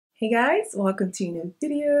Hey guys, welcome to a new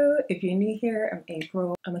video. If you're new here, I'm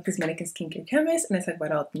April. I'm a cosmetic and skincare chemist and I talk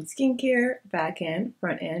about all things skincare, back end,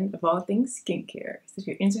 front end of all things skincare. So if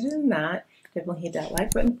you're interested in that, definitely hit that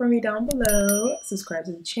like button for me down below. Subscribe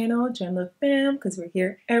to the channel, join the fam, because we're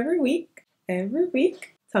here every week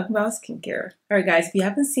talking about skincare. Alright guys, if you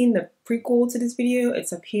haven't seen the prequel to this video,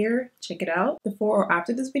 it's up here. Check it out before or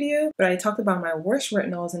after this video. But I talked about my worst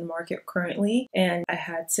retinols in the market currently, and I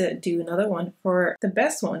had to do another one for the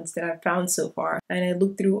best ones that I've found so far. And I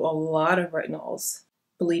looked through a lot of retinols.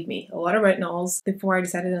 Believe me, a lot of retinols before I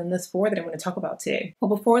decided on this 4 that I'm going to talk about today.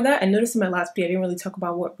 Well, before that, I noticed in my last video I didn't really talk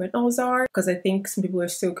about what retinols are because I think some people are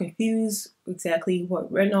still confused exactly what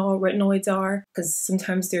retinoids are, because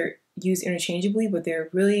sometimes they're used interchangeably, but they're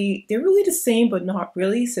really the same, but not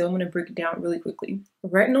really. So I'm going to break it down really quickly.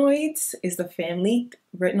 Retinoids is the family.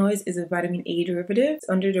 Retinoids is a vitamin A derivative.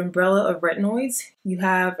 Under the umbrella of retinoids, you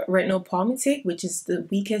have retinol palmitate, which is the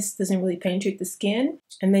weakest, doesn't really penetrate the skin.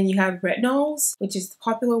 And then you have retinols, which is the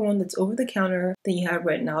popular one that's over the counter. Then you have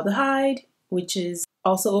retinaldehyde, which is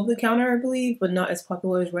also over the counter, I believe, but not as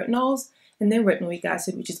popular as retinols. And then retinoic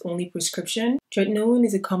acid, which is only prescription. Tretinoin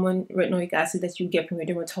is a common retinoic acid that you get from your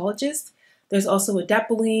dermatologist. There's also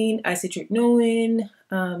adapalene, isotretinoin,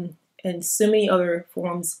 and so many other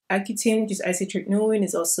forms. Accutane, which is isotretinoin,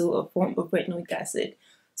 is also a form of retinoic acid.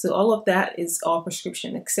 So all of that is all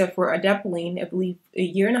prescription, except for adapalene, I believe a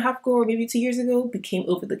year and a half ago or maybe 2 years ago, became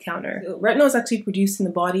over the counter. So retinol is actually produced in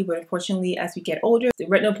the body, but unfortunately as we get older, the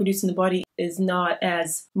retinol produced in the body is not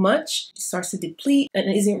as much. It starts to deplete and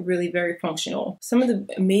it isn't really very functional. Some of the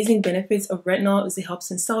amazing benefits of retinol is it helps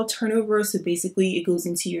in cell turnover. So basically it goes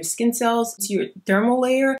into your skin cells, to your dermal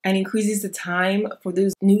layer, and increases the time for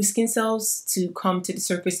those new skin cells to come to the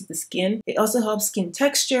surface of the skin. It also helps skin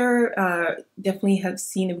texture. Definitely have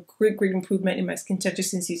seen a great improvement in my skin texture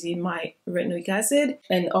since using my retinoic acid,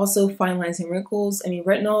 and also fine lines and wrinkles. I mean,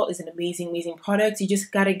 retinol is an amazing product. You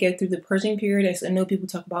just gotta get through the purging period. As I know people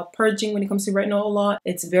talk about purging when it comes to retinol a lot.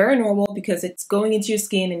 It's very normal because it's going into your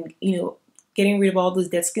skin and, you know, getting rid of all those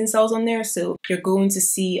dead skin cells on there. So you're going to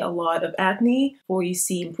see a lot of acne before you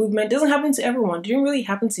see improvement. It doesn't happen to everyone. It didn't really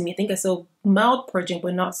happen to me. I think I saw mild purging,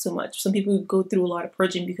 but not so much. Some people go through a lot of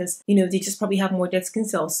purging because, you know, they just probably have more dead skin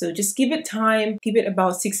cells. So just give it time. Give it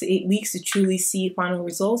about 6 to 8 weeks to truly see final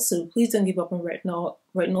results. So please don't give up on retinol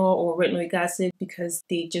or retinoic acid because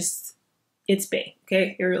it's bae,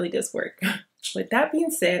 okay? It really does work. With that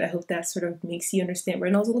being said, I hope that sort of makes you understand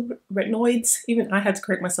retinoids. Even I had to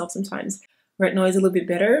correct myself sometimes. Retinoids a little bit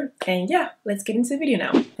better. And yeah, let's get into the video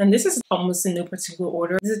now. And this is almost in no particular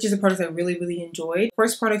order. This is just a product I really enjoyed.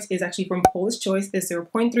 First product is actually from Paulas Choice. It's their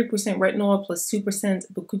 0.3% retinol plus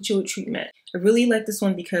 2% bakuchiol treatment. I really like this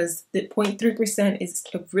one because the 0.3% is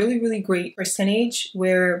a really great percentage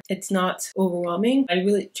where it's not overwhelming. I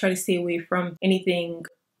really try to stay away from anything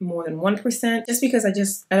more than 1%, just because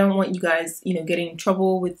I don't want you guys, you know, getting in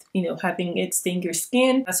trouble with, you know, having it sting your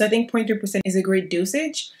skin. So I think 0.3% is a great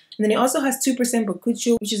dosage. And then it also has 2%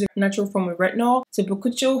 bakuchiol, which is a natural form of retinol. So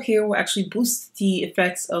bakuchiol here will actually boost the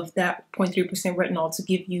effects of that 0.3% retinol to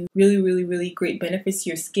give you really great benefits to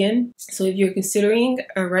your skin. So if you're considering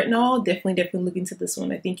a retinol, definitely look into this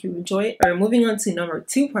one. I think you'll enjoy it. All right, moving on to number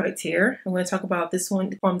 2 product here. I'm going to talk about this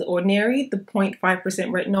one from The Ordinary, the 0.5%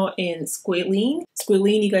 retinol in squalene.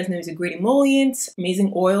 Squalene, you guys know, is a great emollient,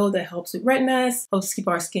 amazing oil that helps with redness, helps keep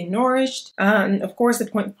our skin nourished. And of course, the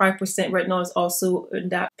 0.5% retinol is also in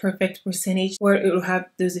that perfect percentage where it will have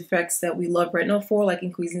those effects that we love retinol for, like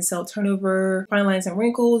increasing cell turnover, fine lines and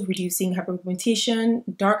wrinkles, reducing hyperpigmentation,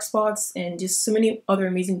 dark spots, and just so many other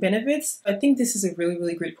amazing benefits. I think this is a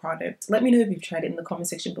really great product. Let me know if you've tried it in the comment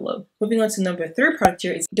section below. Moving on to number 3 product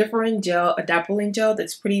here is Differin Adapalene gel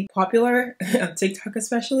that's pretty popular on TikTok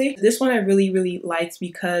especially. This one I really liked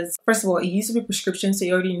because, first of all, it used to be a prescription, so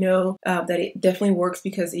you already know that it definitely works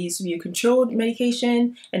because it used to be a controlled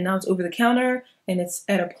medication and now it's over the counter and it's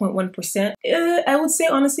at a 0.1%. I would say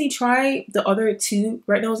honestly try the other 2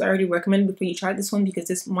 retinols I already recommended before you try this one, because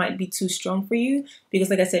this might be too strong for you, because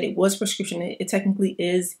like I said, it was prescription. It technically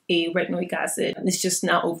is a retinoic acid. It's just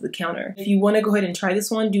not over the counter. If you want to go ahead and try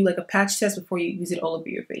this one, do like a patch test before you use it all over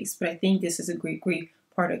your face. But I think this is a great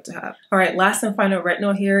product to have. All right, last and final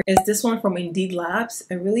retinol here is this one from Indeed Labs.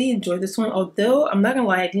 I really enjoyed this one, although I'm not gonna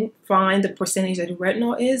lie, I didn't find the percentage that the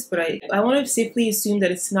retinol is, but I want to safely assume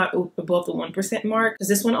that it's not above the 1% mark, because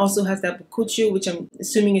this one also has that bakuchiol, which I'm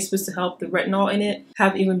assuming is supposed to help the retinol in it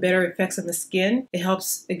have even better effects on the skin. It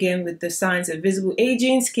helps again with the signs of visible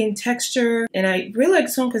aging, skin texture, and I really like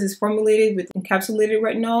this one because it's formulated with encapsulated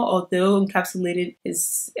retinol, although encapsulated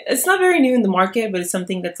it's not very new in the market, but it's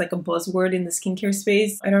something that's like a buzzword in the skincare space.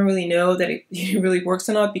 nowadays. I don't really know that it really works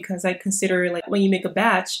or not, because I consider like when you make a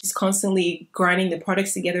batch, just constantly grinding the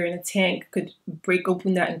products together in a tank could break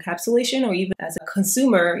open that encapsulation, or even as a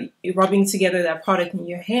consumer, rubbing together that product in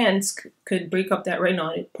your hands could break up that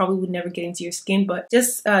retinol. It probably would never get into your skin, but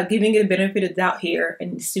just giving it a benefit of the doubt here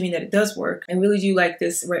and assuming that it does work. I really do like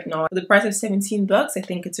this retinol. For the price of 17 bucks, I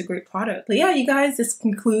think it's a great product. But yeah, you guys, this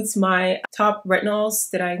concludes my top retinols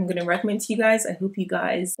that I'm going to recommend to you guys. I hope you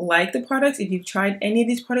guys like the products. If you've tried any of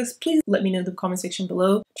these products, please let me know in the comment section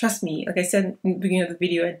below. Trust me, like I said in the beginning of the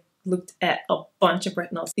video, I looked at a bunch of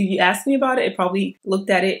retinols. If you asked me about it, I probably looked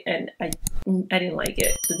at it and I didn't like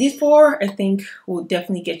it. So these four, I think, will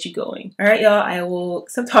definitely get you going. All right, y'all, I will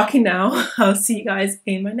stop talking now. I'll see you guys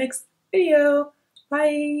in my next video.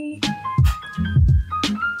 Bye.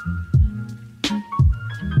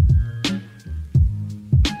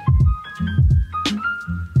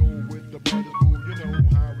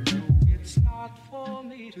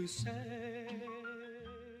 To say